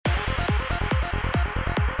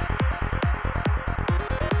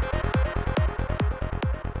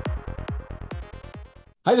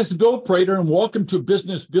Hi, this is Bill Prater, and welcome to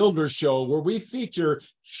Business Builders Show, where we feature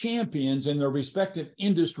champions in their respective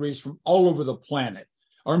industries from all over the planet.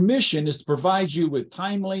 Our mission is to provide you with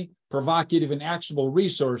timely, provocative, and actionable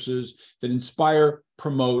resources that inspire,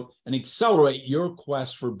 promote, and accelerate your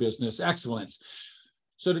quest for business excellence.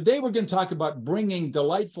 So today we're going to talk about bringing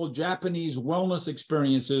delightful Japanese wellness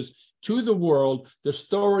experiences to the world, the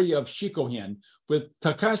story of Shikohin with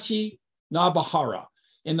Takeshi Nobuhara.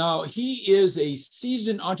 And now he is a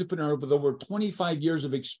seasoned entrepreneur with over 25 years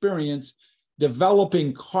of experience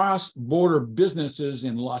developing cross-border businesses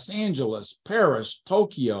in Los Angeles, Paris,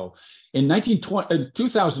 Tokyo. In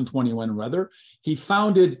 2021, he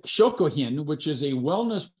founded Shikohin, which is a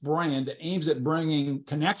wellness brand that aims at bringing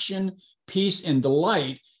connection, peace, and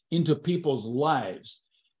delight into people's lives.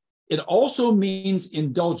 It also means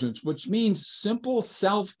indulgence, which means simple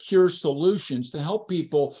self-cure solutions to help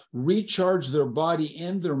people recharge their body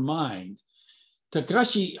and their mind.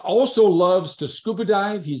 Takeshi also loves to scuba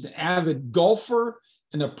dive. He's an avid golfer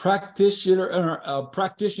and a practitioner of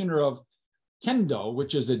Kendo,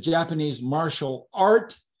 which is a Japanese martial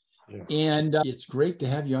art. Yeah. And it's great to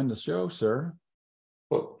have you on the show, sir.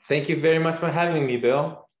 Well, thank you very much for having me,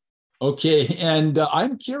 Bill. Okay, and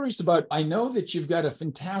I'm curious about, I know that you've got a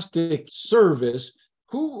fantastic service.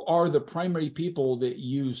 Who are the primary people that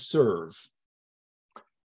you serve?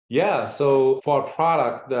 Yeah, so for our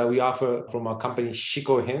product that we offer from our company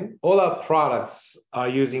Shikohin, all our products are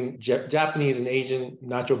using Japanese and Asian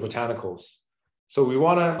natural botanicals. So we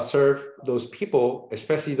want to serve those people,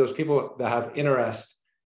 especially those people that have interest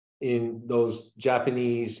in those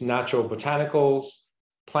Japanese natural botanicals,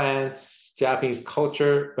 plants, Japanese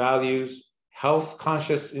culture, values, health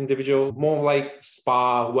conscious individuals, more like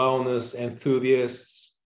spa, wellness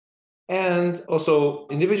enthusiasts, and also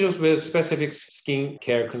individuals with specific skin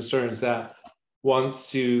care concerns that want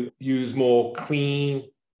to use more clean,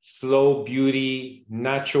 slow beauty,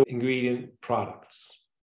 natural ingredient products.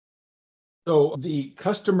 So the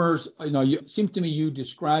customers, it seems to me you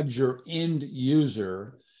described your end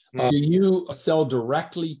user. Do you sell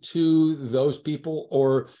directly to those people,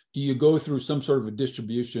 or do you go through some sort of a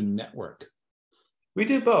distribution network? We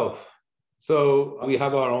do both. So we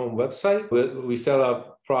have our own website. We sell our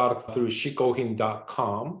product through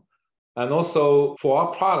shikohin.com. And also for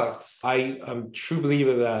our products, I am a true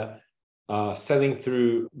believer that selling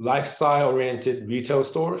through lifestyle-oriented retail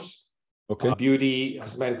stores, beauty,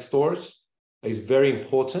 cosmetic stores, is very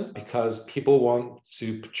important because people want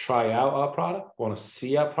to try out our product, want to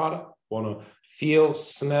see our product, want to feel,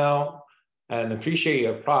 smell, and appreciate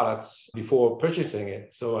your products before purchasing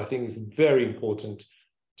it. So I think it's very important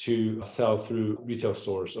to sell through retail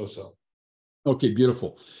stores also. Okay,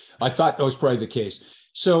 beautiful. I thought that was probably the case.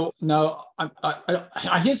 So now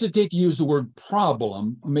I hesitate to use the word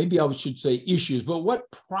problem. Maybe I should say issues, but what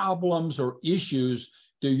problems or issues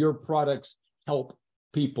do your products help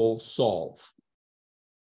people solve?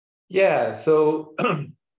 Yeah, so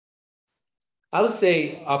I would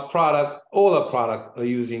say all our product are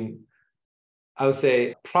using, I would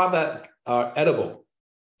say product are edible.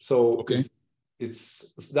 So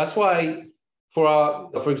that's why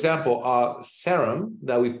for example, our serum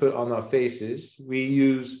that we put on our faces, we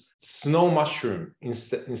use snow mushroom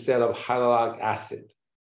instead of hyaluronic acid.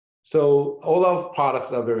 So all our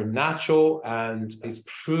products are very natural, and it's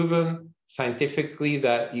proven scientifically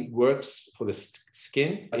that it works for the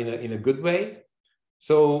skin in a good way.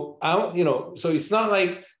 So so it's not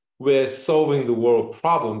like we're solving the world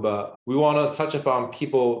problem, but we want to touch upon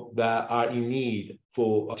people that are in need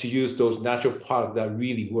to use those natural products that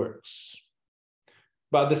really works.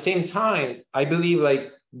 But at the same time, I believe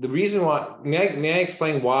the reason why, may I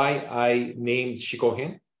explain why I named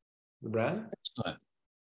Shikohin, the brand? Excellent.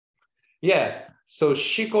 Yeah, so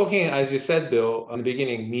Shikohin, as you said, Bill, in the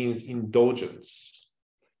beginning, means indulgence.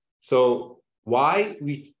 So why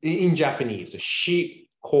in Japanese,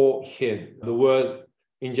 Shikohin, the word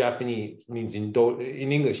in Japanese means in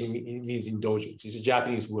English, it means indulgence. It's a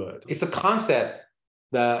Japanese word. It's a concept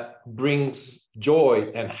that brings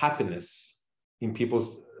joy and happiness in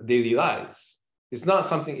people's daily lives. It's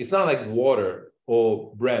not like water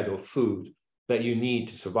or bread or food that you need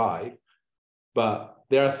to survive, but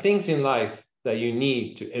there are things in life that you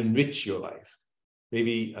need to enrich your life.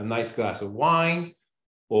 Maybe a nice glass of wine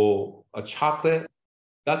or a chocolate.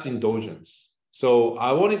 That's indulgence. So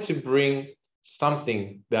I wanted to bring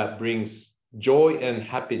something that brings joy and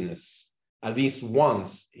happiness at least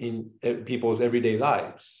once in people's everyday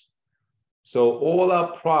lives. So all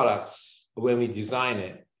our products, when we design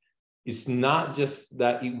it, it's not just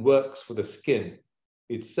that it works for the skin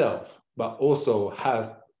itself, but also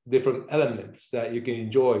have different elements that you can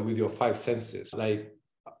enjoy with your five senses, like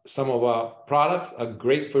some of our products are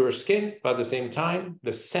great for your skin, but at the same time,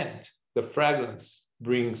 the scent, the fragrance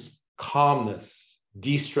brings calmness,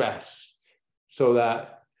 de-stress, so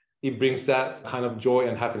that it brings that kind of joy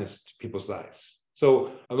and happiness to people's lives.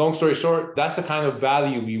 So a long story short, that's the kind of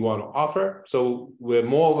value we want to offer. So we're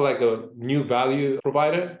more of like a new value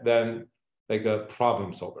provider than like a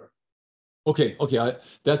problem solver. Okay.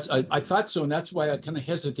 I thought so, and that's why I kind of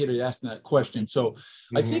hesitated asking that question. So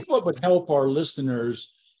I think what would help our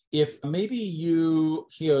listeners, if maybe you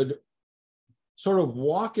could sort of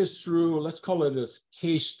walk us through, let's call it a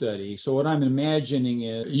case study. So what I'm imagining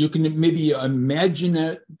is you can maybe imagine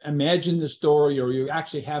the story, or you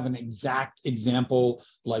actually have an exact example,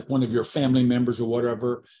 like one of your family members or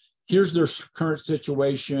whatever. Here's their current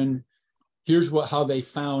situation. Here's how they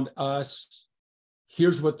found us.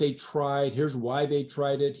 Here's what they tried. Here's why they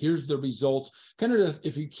tried it. Here's the results. Kind of,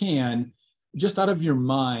 if you can, just out of your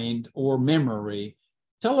mind or memory,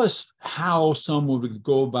 tell us how someone would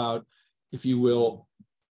go about, if you will,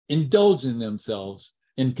 indulging themselves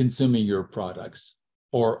in consuming your products,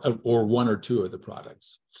 or one or two of the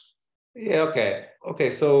products. Yeah,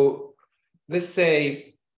 okay. So let's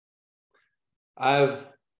say I have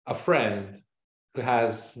a friend who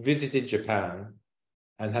has visited Japan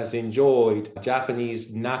and has enjoyed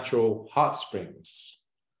Japanese natural hot springs.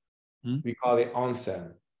 We call it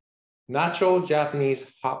onsen. Natural Japanese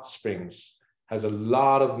hot springs has a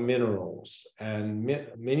lot of minerals, and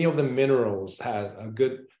many of the minerals have a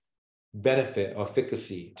good benefit or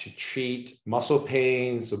efficacy to treat muscle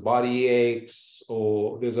pains or body aches,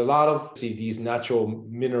 or there's a lot of these natural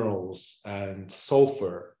minerals and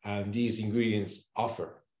sulfur and these ingredients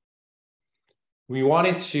offer. We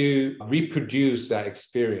wanted to reproduce that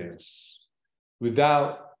experience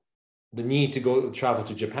without the need to travel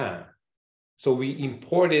to Japan. So we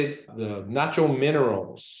imported the natural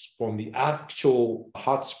minerals from the actual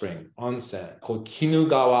hot spring onsen called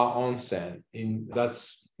Kinugawa Onsen,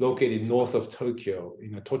 that's located north of Tokyo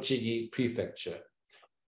in the Tochigi prefecture.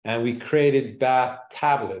 And we created bath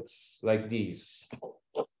tablets like these,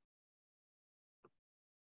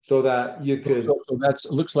 so that you could. So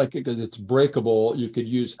looks like, because it's breakable, you could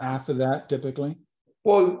use half of that typically.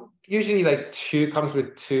 Well, usually like two comes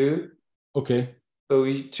with two. Okay. So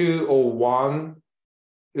two or one,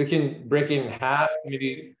 you can break it in half,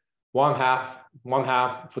 maybe one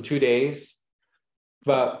half for 2 days.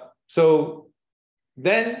 But so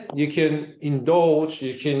then you can indulge,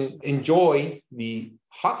 you can enjoy the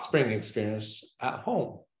hot spring experience at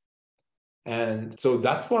home. And so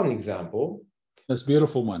that's one example. That's a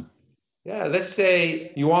beautiful one. Yeah, let's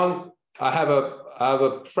say I have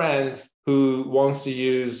a friend who wants to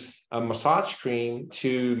use a massage cream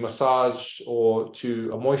to massage or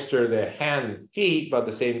to moisture their hand and feet, but at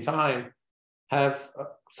the same time have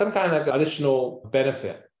some kind of additional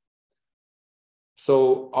benefit.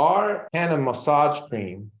 So our hand and massage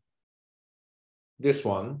cream, this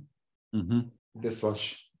one, this one.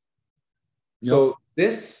 So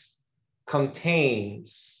this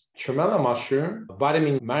contains tremella mushroom,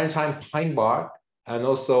 vitamin maritime pine bark, and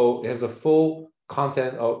also it has a full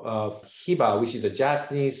content of hiba, which is a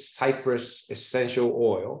Japanese cypress essential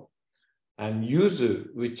oil, and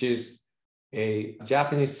yuzu, which is a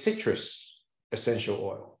Japanese citrus essential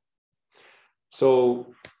oil.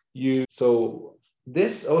 So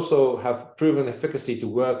this also have proven efficacy to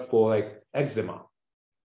work for like eczema.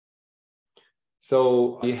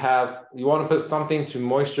 So you want to put something to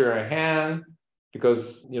moisture your hand,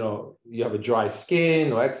 because you have a dry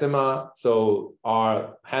skin or eczema. So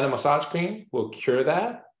our hand massage cream will cure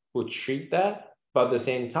that, will treat that. But at the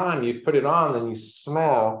same time, you put it on and you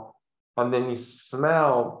smell, and then you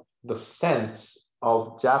smell the scent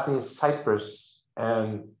of Japanese cypress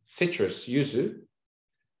and citrus, yuzu.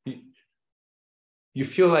 You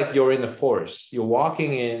feel like you're in the forest. You're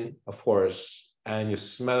walking in a forest and you're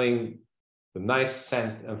smelling the nice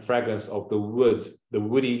scent and fragrance of the wood, the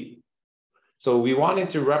woody. So we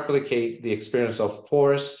wanted to replicate the experience of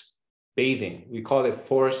forest bathing. We call it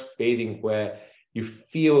forest bathing, where you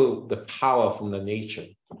feel the power from the nature.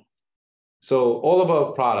 So all of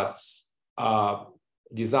our products are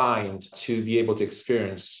designed to be able to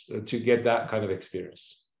get that kind of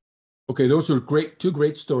experience. Okay, those are two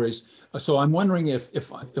great stories. So I'm wondering if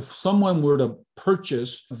someone were to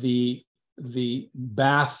purchase the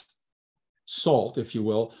bath salt, if you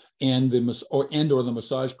will, and the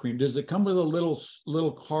massage cream, does it come with a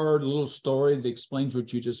little card, a little story that explains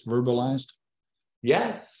what you just verbalized?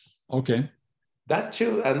 Yes. Okay. That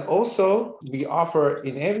too, and also we offer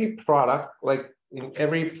in every product,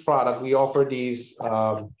 we offer these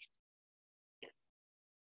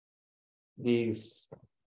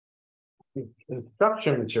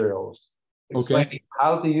instruction materials, Okay. explaining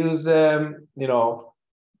how to use them,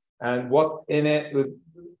 and what in it with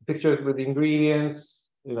pictures with ingredients,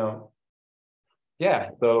 Yeah.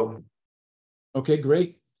 So Okay,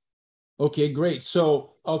 great. Okay, great.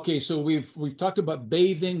 So, so we've talked about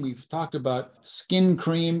bathing, we've talked about skin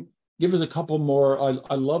cream. Give us a couple more.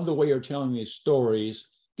 I love the way you're telling these stories.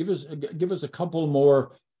 Give us a couple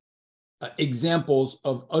more examples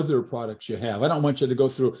of other products you have. I don't want you to go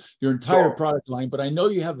through your entire sure. product line, but I know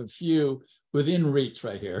you have a few within reach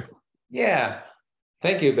right here. Yeah.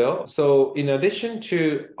 Thank you, Bill. So in addition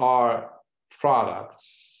to our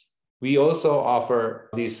products, we also offer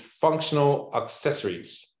these functional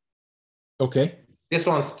accessories. Okay. This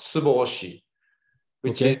one's tsuboshi,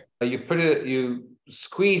 which is Okay. you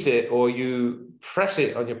squeeze it or you press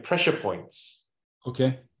it on your pressure points.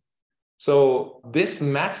 Okay. So this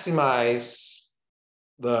maximizes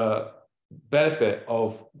the benefit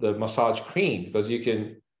of the massage cream because you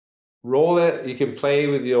can roll it, you can play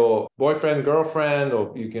with your boyfriend, girlfriend,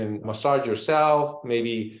 or you can massage yourself,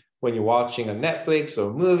 maybe when you're watching a Netflix or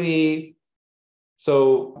a movie.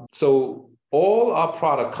 So all our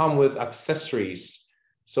product come with accessories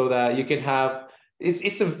so that you can have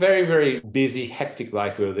it's a very, very busy, hectic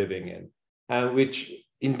life we're living in. And which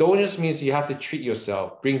indulgence means you have to treat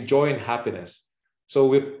yourself, bring joy and happiness. So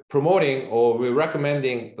we're promoting or we're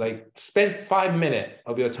recommending like spend 5 minutes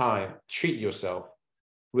of your time, treat yourself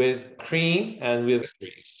with cream and with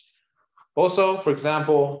accessories. Also, for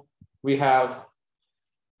example, we have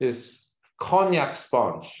this cognac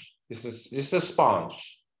sponge. This is a sponge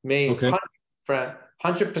made Okay.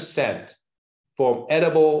 100% from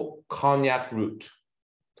edible cognac root.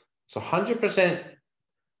 So 100%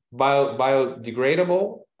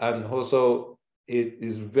 biodegradable, and also it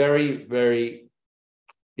is very, very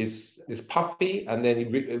is puffy, and then it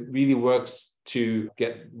really works to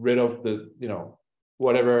get rid of the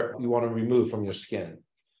whatever you want to remove from your skin.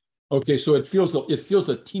 Okay. So it feels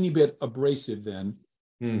a teeny bit abrasive then.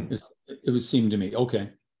 Mm. It would seem to me. Okay.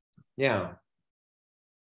 Yeah.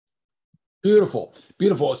 Beautiful,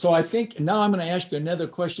 beautiful. So I think now I'm going to ask you another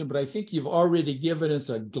question, but I think you've already given us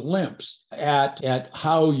a glimpse at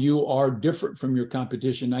how you are different from your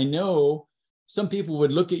competition. I know some people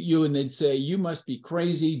would look at you and they'd say, you must be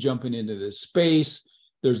crazy jumping into this space.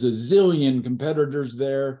 There's a zillion competitors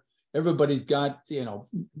there. Everybody's got,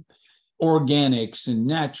 organics and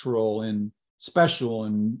natural and special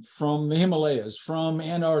and from the Himalayas, from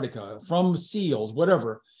Antarctica, from seals,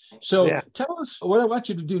 whatever. So Yeah. tell us, what I want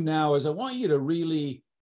you to do now is I want you to really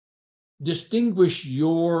distinguish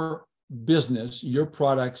your business, your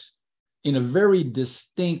products in a very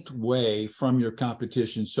distinct way from your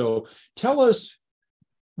competition. So tell us,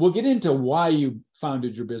 we'll get into why you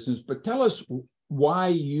founded your business, but tell us why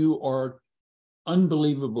you are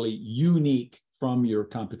unbelievably unique from your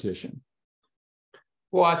competition.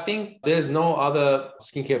 Well, I think there's no other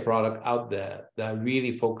skincare product out there that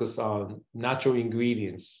really focus on natural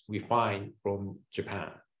ingredients we find from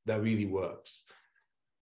Japan that really works.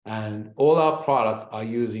 And all our products are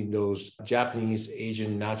using those Japanese,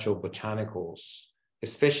 Asian natural botanicals,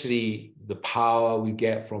 especially the power we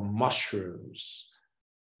get from mushrooms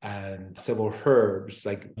and several herbs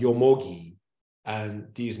like yomogi and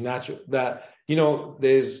these natural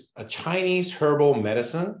there's a Chinese herbal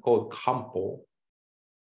medicine called kampo,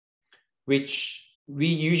 which we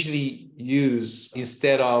usually use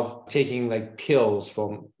instead of taking like pills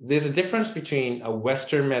from. There's a difference between a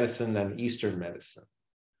Western medicine and Eastern medicine.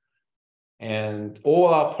 And all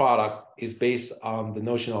our product is based on the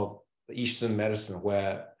notion of Eastern medicine,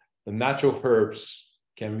 where the natural herbs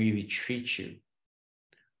can really treat you.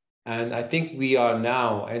 And I think we are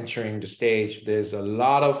now entering the stage. There's a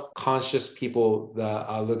lot of conscious people that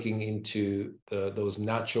are looking into those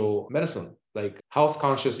natural medicine, like health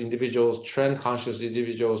conscious individuals, trend conscious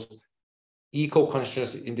individuals,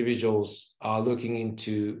 eco-conscious individuals are looking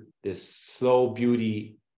into this slow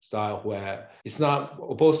beauty style where it's not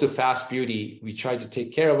opposed to fast beauty. We try to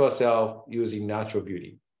take care of ourselves using natural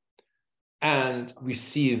beauty. And we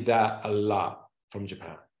see that a lot from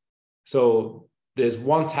Japan. So there's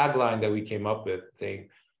one tagline that we came up with saying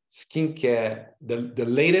skincare, the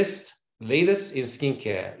latest in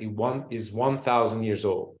skincare is 1,000 years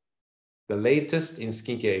old. The latest in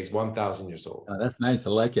skincare is 1,000 years old. Oh, that's nice. I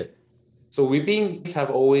like it. So have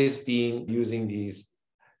always been using these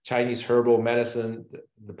Chinese herbal medicine,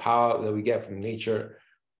 the power that we get from nature.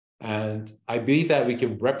 And I believe that we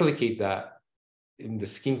can replicate that in the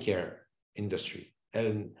skincare industry.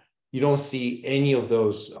 And you don't see any of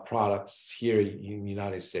those products here in the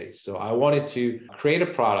United States. So I wanted to create a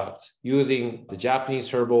product using the Japanese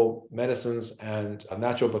herbal medicines and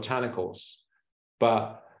natural botanicals,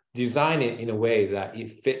 but design it in a way that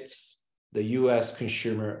it fits the US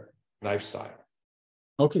consumer lifestyle.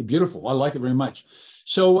 Okay, beautiful. I like it very much.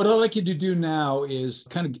 So what I'd like you to do now is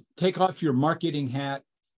kind of take off your marketing hat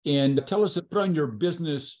and tell us, put on your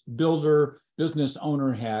business builder, business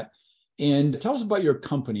owner hat, and tell us about your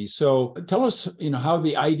company. So tell us, how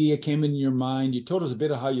the idea came in your mind. You told us a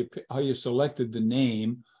bit of how you selected the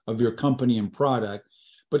name of your company and product,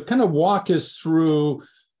 but kind of walk us through,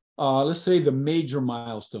 let's say, the major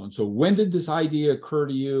milestones. So when did this idea occur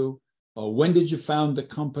to you? When did you found the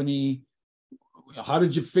company? How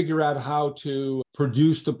did you figure out how to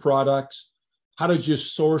produce the products? How did you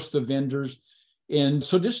source the vendors? And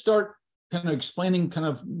so just start kind of explaining, kind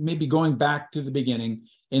of maybe going back to the beginning.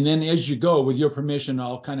 And then as you go, with your permission,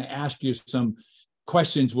 I'll kind of ask you some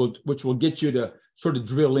questions which will get you to sort of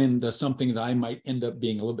drill into something that I might end up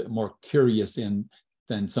being a little bit more curious in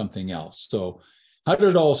than something else. So how did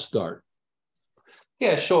it all start?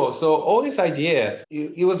 Yeah, sure. So all this idea,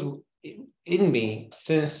 it was in me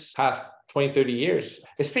since past 20, 30 years,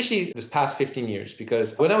 especially this past 15 years,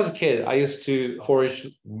 because when I was a kid, I used to forage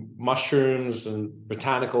mushrooms and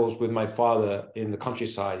botanicals with my father in the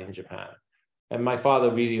countryside in Japan. And my father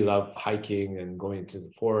really loved hiking and going to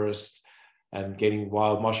the forest and getting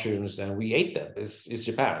wild mushrooms, and we ate them. It's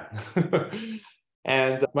Japan.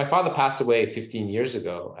 And my father passed away 15 years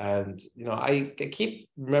ago. And, I keep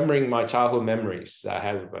remembering my childhood memories that I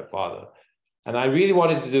had with my father. And I really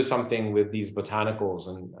wanted to do something with these botanicals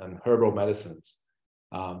and herbal medicines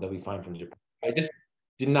that we find from Japan. I just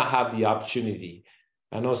did not have the opportunity.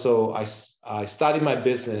 And also, I started my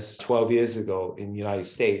business 12 years ago in the United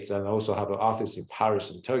States, and I also have an office in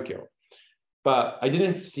Paris and Tokyo. But I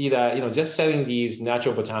didn't see that, just selling these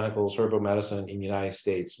natural botanicals, herbal medicine in the United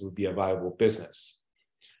States would be a viable business.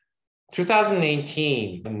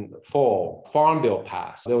 2018 in fall, Farm Bill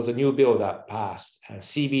passed. There was a new bill that passed, and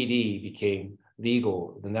CBD became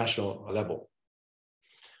legal at the national level,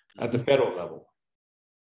 at the federal level.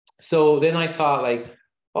 So then I thought,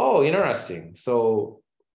 oh, interesting. So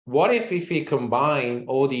what if we combine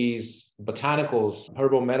all these botanicals,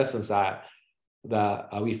 herbal medicines that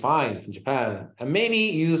we find in Japan, and maybe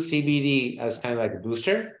use CBD as kind of like a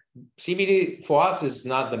booster? CBD for us is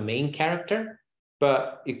not the main character,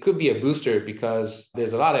 but it could be a booster because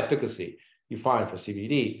there's a lot of efficacy you find for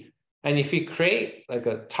CBD. And if we create like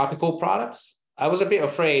a topical products, I was a bit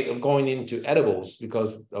afraid of going into edibles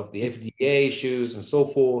because of the FDA issues and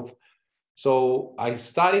so forth. So I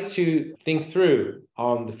started to think through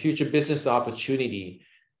on the future business opportunity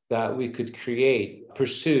that we could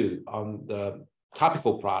pursue on the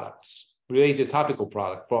topical products, related to topical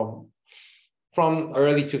product from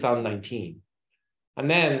early 2019. And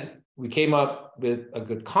then we came up with a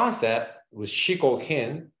good concept with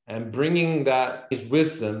Shikohin, and bringing his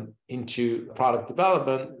wisdom into product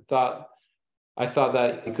development, I thought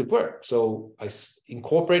that it could work. So I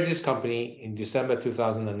incorporated this company in December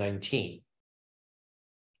 2019.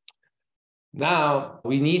 Now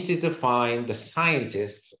we needed to find the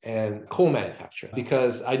scientists and co-manufacturer,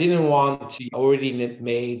 because I didn't want to already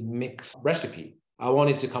made mixed recipe. I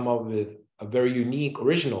wanted to come up with a very unique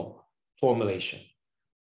original formulation.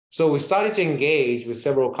 So we started to engage with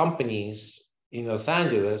several companies in Los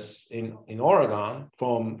Angeles, in Oregon,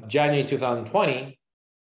 from January 2020,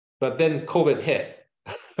 but then COVID hit.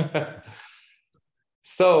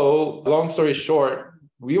 So long story short,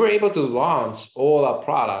 we were able to launch all our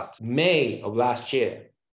products May of last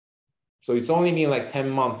year. So it's only been like 10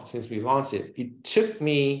 months since we launched it. It took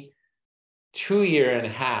me 2.5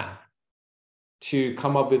 years to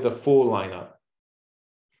come up with a full lineup,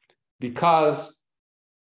 because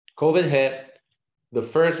COVID hit. The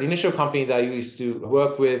first initial company that I used to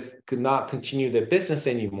work with could not continue their business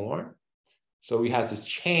anymore. So we had to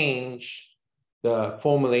change the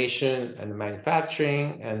formulation and the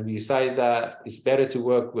manufacturing, and we decided that it's better to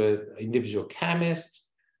work with individual chemists.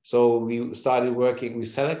 So we started working,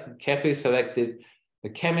 carefully selected the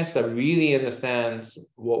chemist that really understands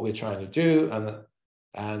what we're trying to do,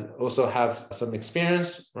 and also have some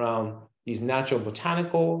experience around these natural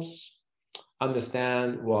botanicals,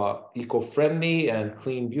 understand what eco-friendly and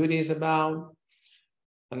clean beauty is about.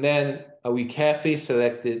 And then we carefully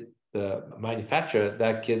selected the manufacturer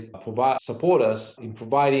that could support us in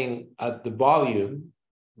providing at the volume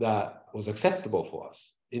that was acceptable for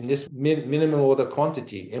us. In this minimum order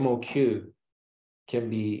quantity, MOQ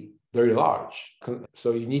can be very large.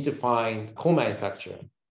 So you need to find co-manufacturer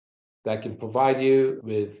that can provide you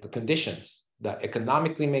with the conditions that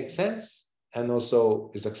economically makes sense and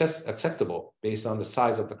also is acceptable based on the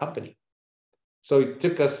size of the company. So it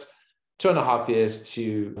took us 2.5 years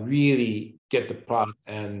to really get the product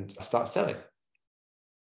and start selling.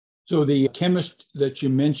 So the chemist that you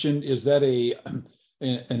mentioned, is that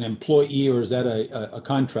an employee or is that a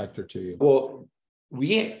contractor to you? Well,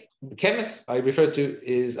 the chemist I refer to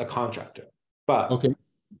is a contractor, but okay.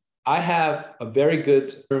 I have a very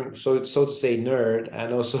good, so to say, nerd,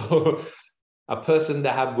 and also a person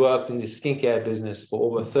that have worked in the skincare business for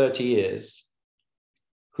over 30 years,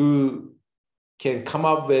 who can come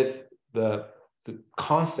up with the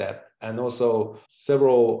concept and also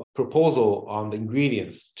several proposals on the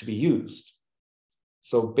ingredients to be used.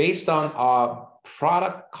 So based on our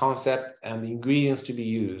product concept and the ingredients to be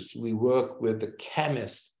used, we work with the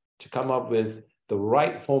chemist to come up with the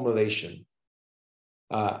right formulation.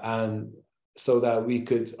 And so that we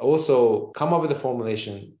could also come up with a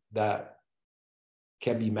formulation that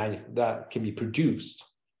can be produced,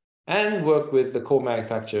 and work with the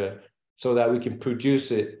co-manufacturer so that we can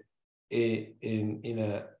produce it in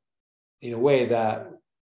a way that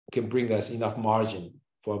can bring us enough margin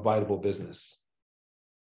for a viable business.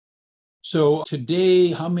 So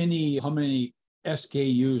today, how many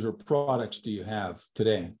SKUs or products do you have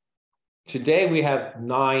today? Today we have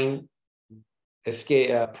 9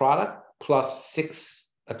 SKU product plus 6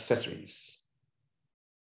 accessories.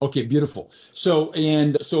 Okay, beautiful. So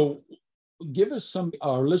give us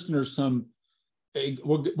our listeners some.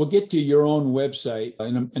 We'll get to your own website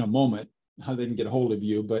in a moment, how they can get a hold of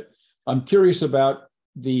you. But I'm curious about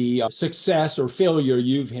the success or failure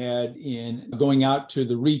you've had in going out to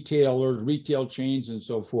the retailers, retail chains, and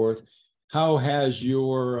so forth. How has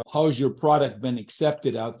your product been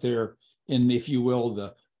accepted out there in, if you will,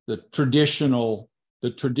 the traditional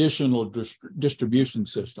distribution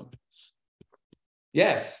system?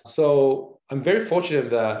 Yes. So I'm very fortunate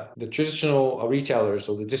that the traditional retailers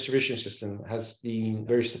or the distribution system has been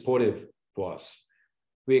very supportive for us.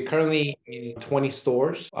 We're currently in 20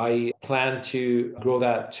 stores. I plan to grow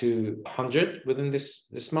that to 100 within this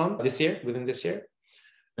year.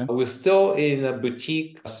 Yeah. We're still in a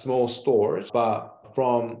boutique, small stores, but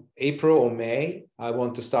from April or May, I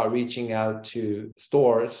want to start reaching out to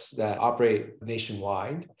stores that operate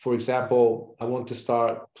nationwide. For example, I want to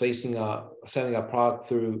start selling a product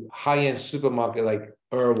through high-end supermarket like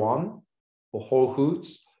Erewhon or Whole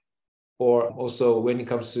Foods, or also when it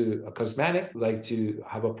comes to a cosmetic, like to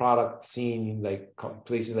have a product seen in like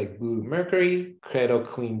places like Blue Mercury, Credo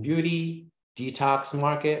Clean Beauty, Detox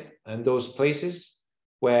Market, and those places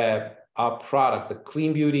where our product, the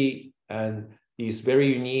clean beauty and these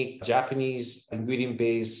very unique Japanese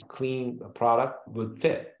ingredient-based clean product would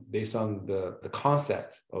fit based on the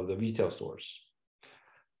concept of the retail stores.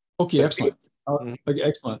 Okay, excellent.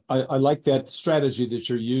 Excellent. I like that strategy that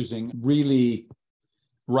you're using. Really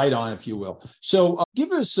right on, if you will. So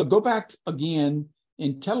go back again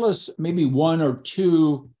and tell us maybe 1 or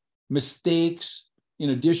 2 mistakes in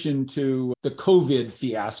addition to the COVID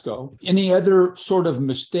fiasco. Any other sort of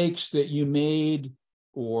mistakes that you made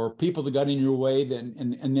or people that got in your way,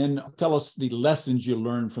 and then tell us the lessons you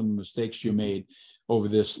learned from the mistakes you made over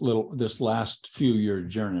this last few year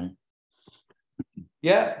journey.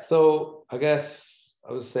 Yeah, so I guess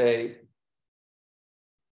I would say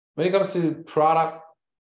when it comes to product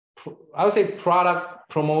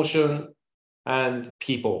promotion and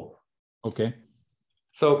people. Okay.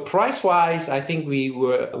 So price-wise, I think we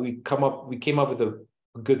came up with a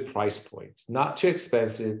good price point. Not too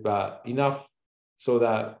expensive, but enough so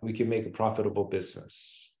that we can make a profitable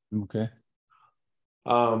business. Okay.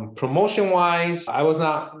 Promotion-wise,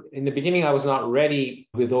 in the beginning, I was not ready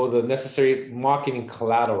with all the necessary marketing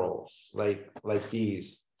collaterals like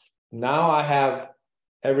these. Now I have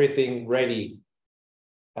everything ready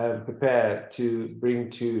and prepared to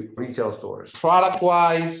bring to retail stores.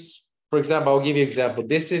 Product-wise, for example, I'll give you an example.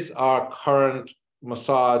 This is our current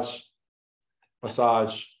massage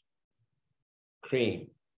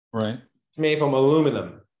cream. Right. It's made from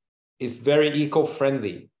aluminum. It's very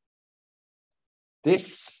eco-friendly.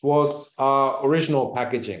 This was our original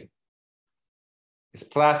packaging. It's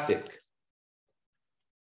plastic.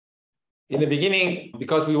 In the beginning,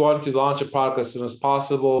 because we wanted to launch a product as soon as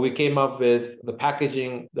possible, we came up with the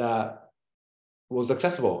packaging that was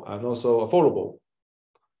accessible and also affordable.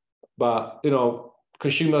 But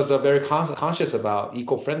consumers are very conscious about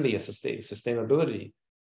eco-friendly and sustainability.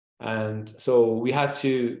 And so we had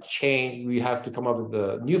to change, we have to come up with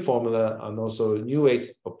a new formula and also a new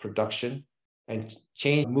way of production and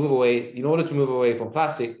move away. In order to move away from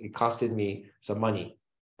plastic, it costed me some money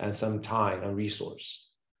and some time and resource.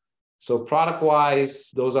 So product-wise,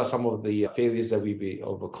 those are some of the failures that we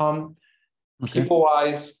overcome. Okay.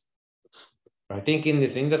 People-wise, I think in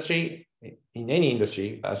this industry, in any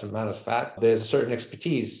industry, as a matter of fact, there's a certain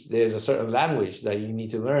expertise, there's a certain language that you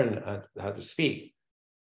need to learn how to speak.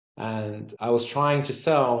 And I was trying to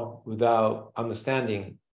sell without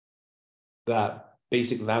understanding that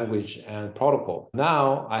basic language and protocol.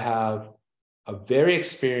 Now I have a very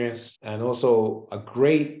experienced and also a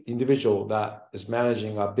great individual that is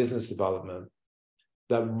managing our business development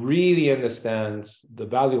that really understands the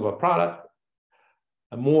value of a product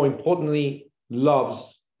and, more importantly,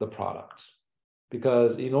 loves the products.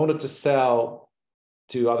 Because in order to sell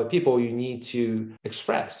to other people, you need to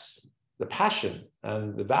express the passion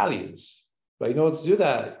and the values. But in order to do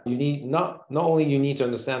that, you need not only you need to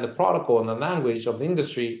understand the protocol and the language of the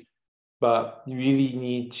industry, but you really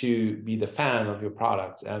need to be the fan of your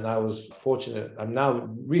product. And I was fortunate, I'm now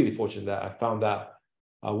really fortunate that I found that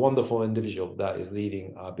a wonderful individual that is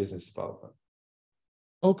leading business development.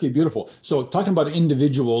 Okay, beautiful. So talking about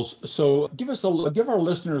individuals, so give our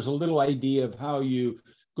listeners a little idea of how you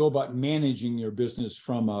go about managing your business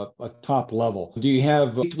from a top level. Do you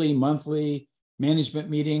have weekly, monthly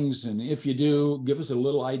management meetings? And if you do, give us a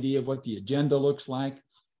little idea of what the agenda looks like.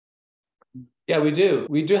 Yeah, we do.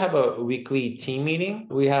 We do have a weekly team meeting.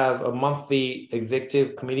 We have a monthly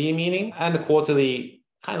executive committee meeting and a quarterly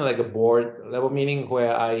kind of like a board level meeting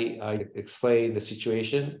where I explain the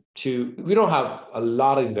situation to, we don't have a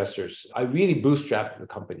lot of investors. I really bootstrapped the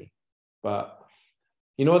company, but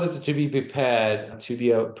in order to be prepared to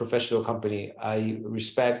be a professional company, I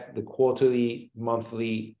respect the quarterly,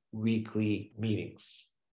 monthly, weekly meetings.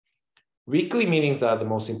 Weekly meetings are the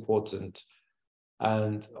most important.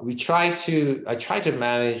 And I try to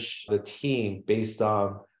manage the team based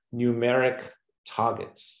on numeric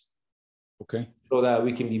targets. Okay. So that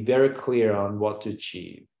we can be very clear on what to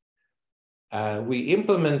achieve. And we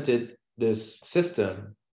implemented this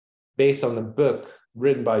system based on the book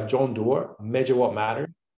written by John Doerr, Measure What Matters,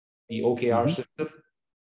 the OKR system.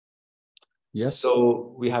 Yes.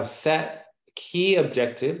 So we have set key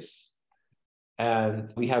objectives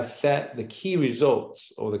and we have set the key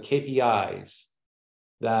results or the KPIs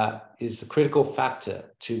that is the critical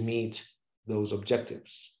factor to meet those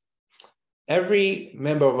objectives. Every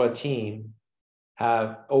member of our team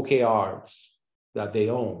have OKRs that they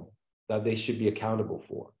own, that they should be accountable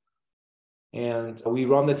for. And we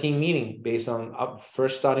run the team meeting based on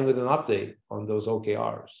first starting with an update on those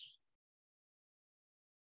OKRs.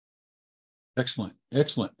 Excellent.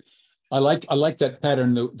 Excellent. I like that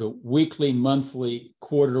pattern, the weekly, monthly,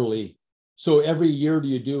 quarterly. So every year, do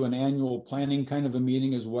you do an annual planning kind of a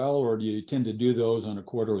meeting as well, or do you tend to do those on a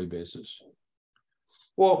quarterly basis?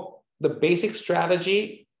 Well, the basic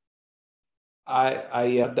strategy,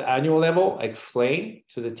 at the annual level, I explain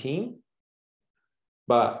to the team,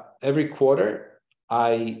 but every quarter,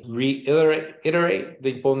 I reiterate the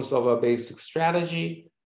importance of a basic strategy,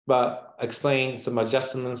 but explain some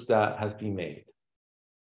adjustments that has been made.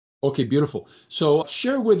 Okay, beautiful. So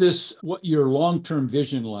share with us what your long-term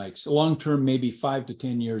vision likes, long-term, maybe 5 to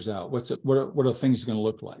 10 years out. What are things going to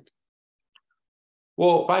look like?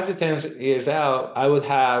 Well, 5 to 10 years out, I would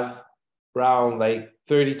have around like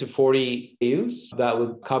 30 to 40 SKUs that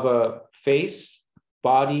would cover face,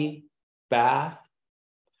 body, bath.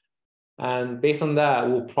 And based on that,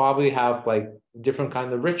 we'll probably have like different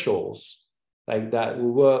kind of rituals, like that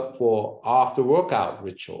will work for after workout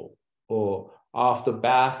ritual or after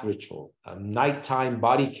bath ritual, a nighttime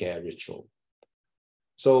body care ritual.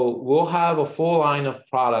 So we'll have a full line of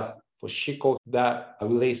product for Shikohin that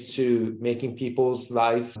relates to making people's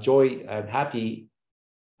lives joy and happy.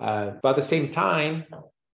 But at the same time,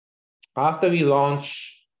 after we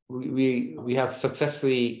launch, we have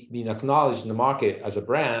successfully been acknowledged in the market as a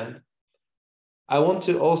brand. I want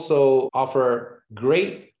to also offer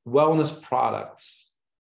great wellness products,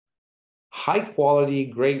 high quality,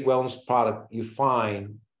 great wellness product you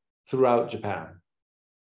find throughout Japan.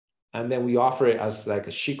 And then we offer it as like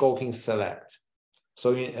a Shikohin Select.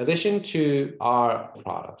 So in addition to our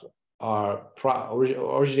product,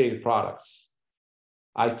 originated products,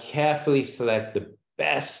 I carefully select the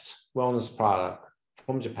best wellness product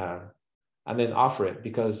from Japan and then offer it,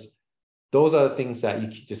 because those are the things that you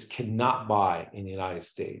just cannot buy in the United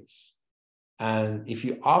States. And if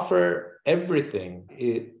you offer everything,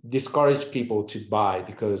 it discourages people to buy,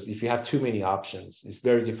 because if you have too many options, it's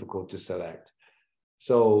very difficult to select.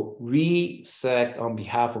 So we select on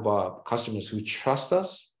behalf of our customers who trust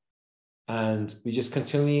us, and we just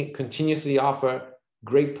continuously offer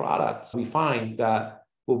great products we find that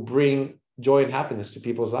will bring joy and happiness to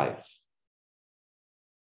people's lives.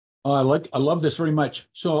 I love this very much.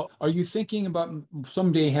 So are you thinking about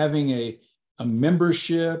someday having a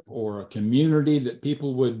membership or a community that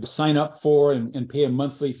people would sign up for and pay a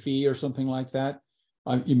monthly fee or something like that?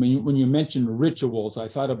 I mean, when you mentioned rituals, I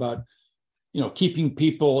thought about, keeping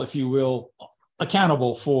people, if you will,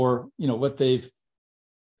 accountable for, what they've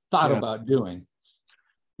thought Yeah. about doing.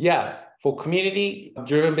 Yeah. For community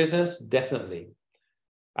driven business, definitely.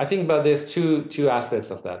 I think about there's two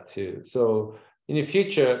aspects of that too. So in the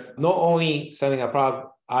future, not only selling a product,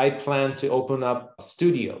 I plan to open up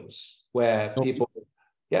studios where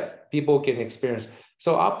people can experience.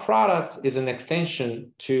 So our product is an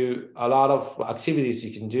extension to a lot of activities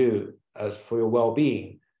you can do as for your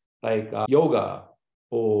well-being, like yoga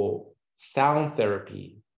or sound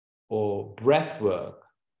therapy or breath work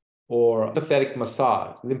or lymphatic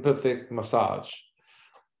massage.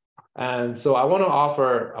 And so I want to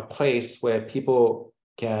offer a place where people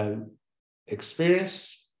can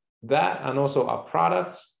experience that and also our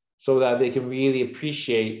products so that they can really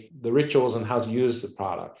appreciate the rituals and how to use the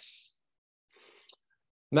products.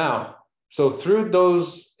 Now, so through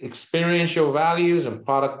those experiential values and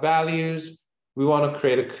product values, we want to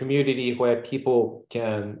create a community where people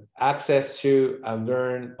can access to and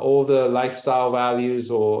learn all the lifestyle values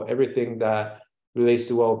or everything that relates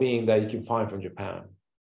to well-being that you can find from Japan.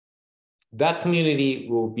 That community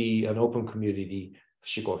will be an open community for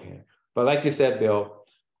Shikohin. But like you said, Bill,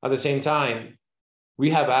 at the same time, we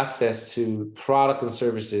have access to product and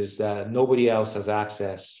services that nobody else has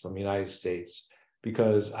access from the United States,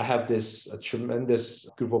 because I have a tremendous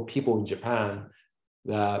group of people in Japan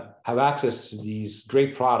that have access to these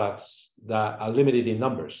great products that are limited in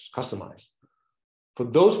numbers, customized. For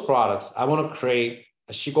those products, I want to create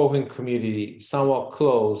a Shikohin community somewhat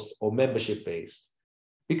closed or membership-based,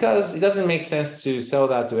 because it doesn't make sense to sell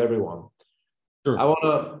that to everyone. Sure. I want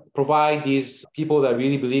to provide these people that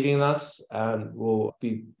really believe in us and will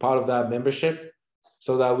be part of that membership,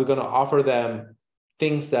 so that we're going to offer them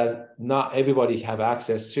things that not everybody have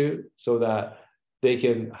access to, so that they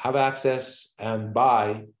can have access and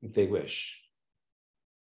buy if they wish.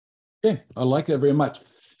 Okay, I like that very much.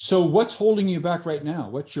 So what's holding you back right now?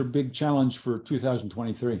 What's your big challenge for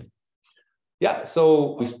 2023? Yeah,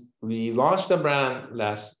 so we launched the brand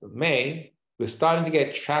last May. We're starting to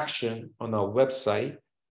get traction on our website.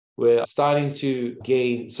 We're starting to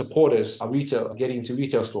gain supporters, getting to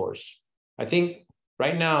retail stores. I think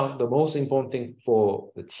right now, the most important thing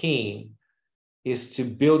for the team is to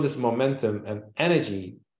build this momentum and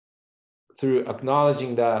energy through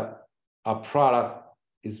acknowledging that our product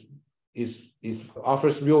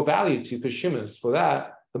offers real value to consumers. For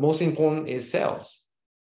that, the most important is sales.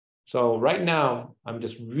 So right now, I'm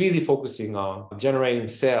just really focusing on generating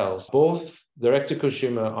sales, both direct to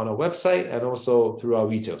consumer on our website and also through our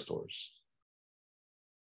retail stores.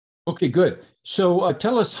 Okay, good. So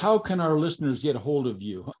tell us, how can our listeners get a hold of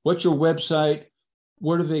you? What's your website?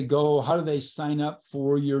 Where do they go? How do they sign up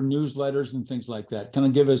for your newsletters and things like that? Kind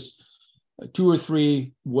of give us 2 or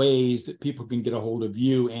 3 ways that people can get a hold of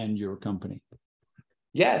you and your company.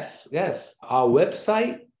 Yes. Our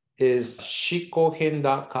website is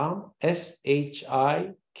shikohin.com,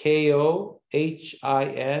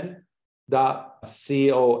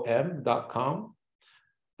 shikohin.com.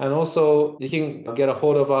 And also you can get a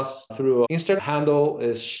hold of us through Instagram handle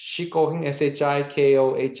is Shikohin,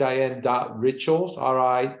 shikohin.rituals,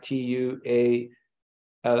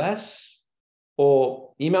 RITUALS,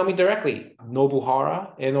 or email me directly,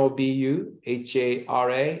 Nobuhara,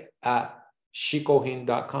 NOBUHARA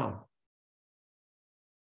 @shikohin.com.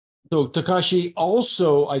 So Takeshi,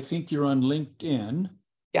 also, I think you're on LinkedIn.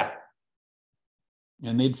 Yeah.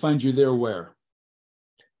 And they'd find you there where?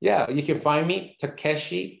 Yeah, you can find me,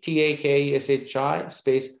 Takeshi, TAKESHI,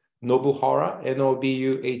 space Nobuhara,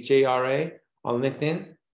 NOBUHARA, on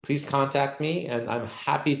LinkedIn. Please contact me, and I'm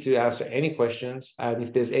happy to answer any questions. And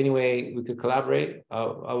if there's any way we could collaborate,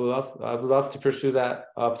 I would love to pursue that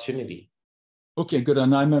opportunity. Okay, good.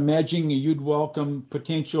 And I'm imagining you'd welcome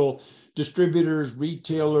potential distributors,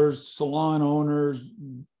 retailers, salon owners,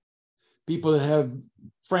 people that have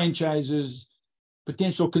franchises,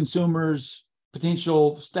 potential consumers,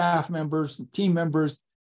 potential staff members, team members.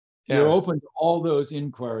 Yeah. You're open to all those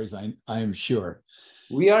inquiries, I am sure.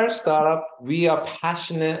 We are a startup. We are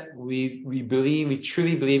passionate. We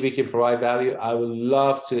truly believe we can provide value. I would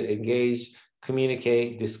love to engage,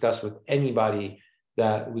 communicate, discuss with anybody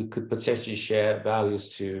that we could potentially share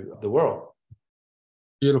values to the world.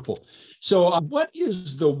 Beautiful. So what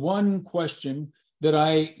is the one question that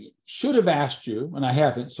I should have asked you, and I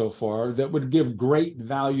haven't so far, that would give great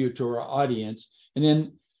value to our audience? And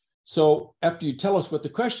then So after you tell us what the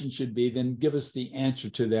question should be, then give us the answer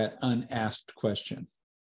to that unasked question.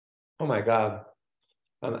 Oh my God.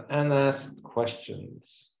 Unasked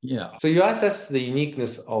questions. Yeah. So you asked us the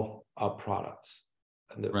uniqueness of our products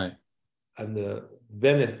and the, Right. and the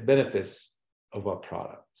benefits of our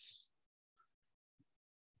products.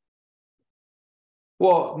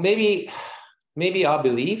 Well, maybe our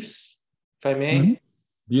beliefs, if I may. Mm-hmm.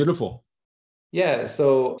 Beautiful. Yeah.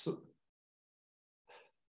 So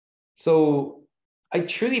I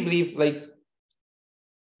truly believe, like,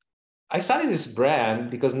 I started this brand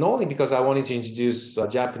because not only because I wanted to introduce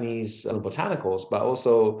Japanese botanicals, but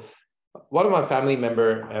also one of my family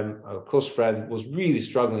member and a close friend was really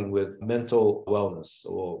struggling with mental wellness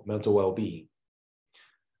or mental well-being.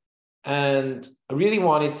 And I really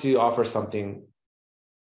wanted to offer something,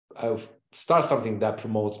 start something that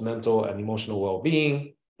promotes mental and emotional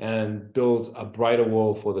well-being and build a brighter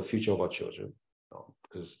world for the future of our children.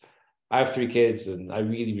 Because I have 3 kids and I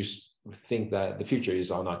really think that the future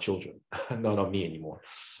is on our children, not on me anymore.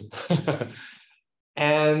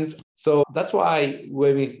 And so that's why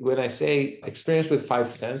when I say experience with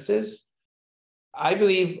 5 senses, I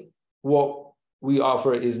believe what we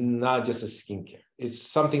offer is not just a skincare. It's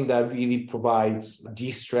something that really provides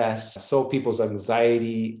de-stress, solve people's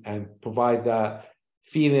anxiety, and provide that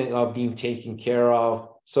feeling of being taken care of.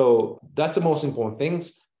 So that's the most important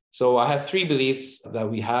things. So I have 3 beliefs that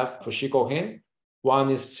we have for Shikohin.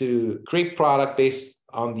 One is to create product based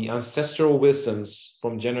on the ancestral wisdoms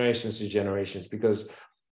from generations to generations, because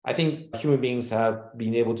I think human beings have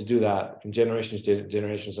been able to do that from generations to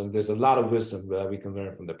generations, and there's a lot of wisdom that we can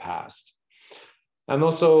learn from the past. And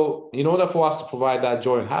also, in order for us to provide that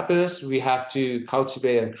joy and happiness, we have to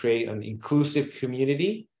cultivate and create an inclusive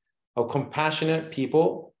community of compassionate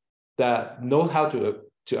people that know how to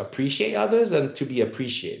appreciate others and to be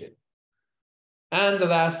appreciated. And the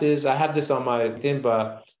last is, I have this on my LinkedIn,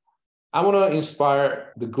 but I want to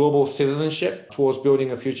inspire the global citizenship towards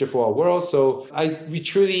building a future for our world. So we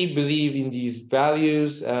truly believe in these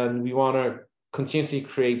values, and we want to continuously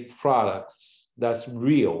create products that's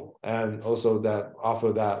real and also that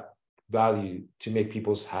offer that value to make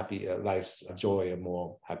people's lives joy and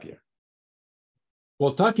more happier.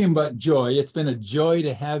 Well, talking about joy, it's been a joy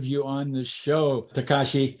to have you on the show,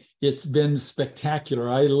 Takeshi. It's been spectacular.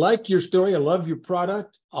 I like your story. I love your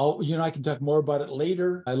product. I can talk more about it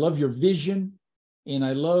later. I love your vision, and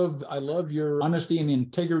I love your honesty and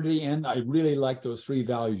integrity, and I really like those 3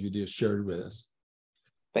 values you just shared with us.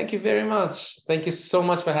 Thank you very much. Thank you so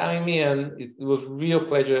much for having me, and it was a real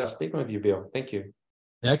pleasure speaking with you, Bill. Thank you.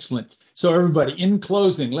 Excellent. So everybody, in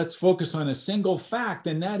closing, let's focus on a single fact,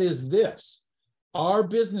 and that is this. Our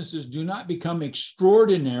businesses do not become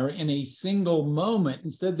extraordinary in a single moment.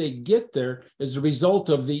 Instead, they get there as a result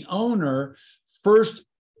of the owner first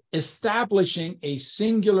establishing a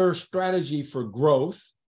singular strategy for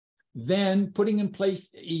growth, then putting in place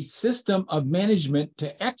a system of management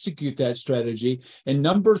to execute that strategy, and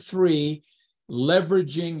number 3,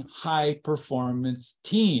 leveraging high-performance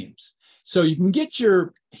teams. So you can get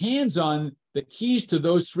your hands on the keys to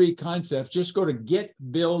those 3 concepts. Just go to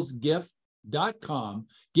getbillsgift.com,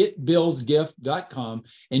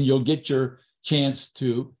 and you'll get your chance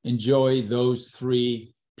to enjoy those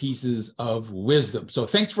 3 pieces of wisdom. So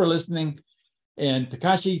thanks for listening. And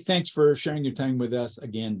Takeshi, thanks for sharing your time with us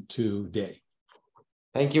again today.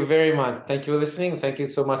 Thank you very much. Thank you for listening. Thank you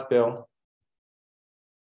so much, Bill.